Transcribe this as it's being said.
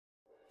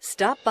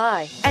Stop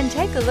by and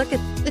take a look at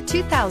the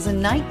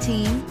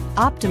 2019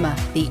 Optima.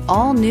 The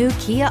all-new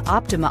Kia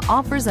Optima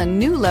offers a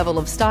new level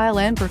of style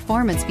and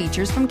performance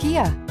features from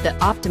Kia. The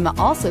Optima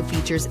also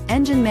features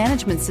engine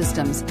management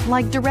systems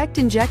like direct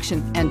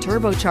injection and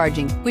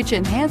turbocharging, which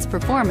enhance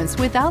performance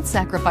without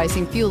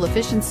sacrificing fuel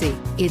efficiency.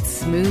 Its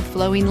smooth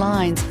flowing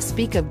lines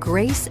speak of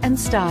grace and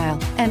style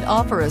and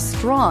offer a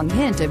strong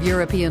hint of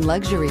European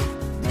luxury.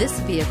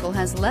 This vehicle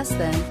has less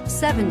than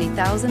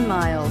 70,000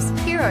 miles.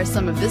 Here are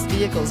some of this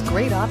vehicle's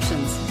great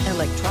options: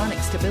 electronic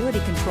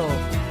stability control,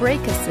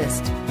 brake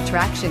assist,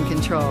 traction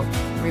control,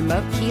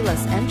 remote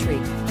keyless entry,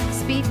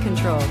 speed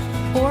control,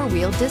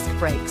 four-wheel disc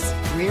brakes,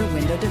 rear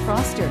window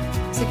defroster,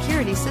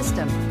 security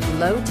system,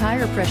 low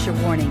tire pressure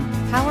warning,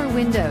 power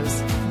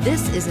windows.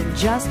 This isn't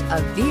just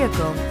a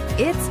vehicle,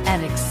 it's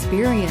an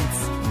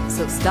experience.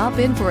 So stop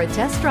in for a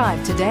test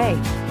drive today.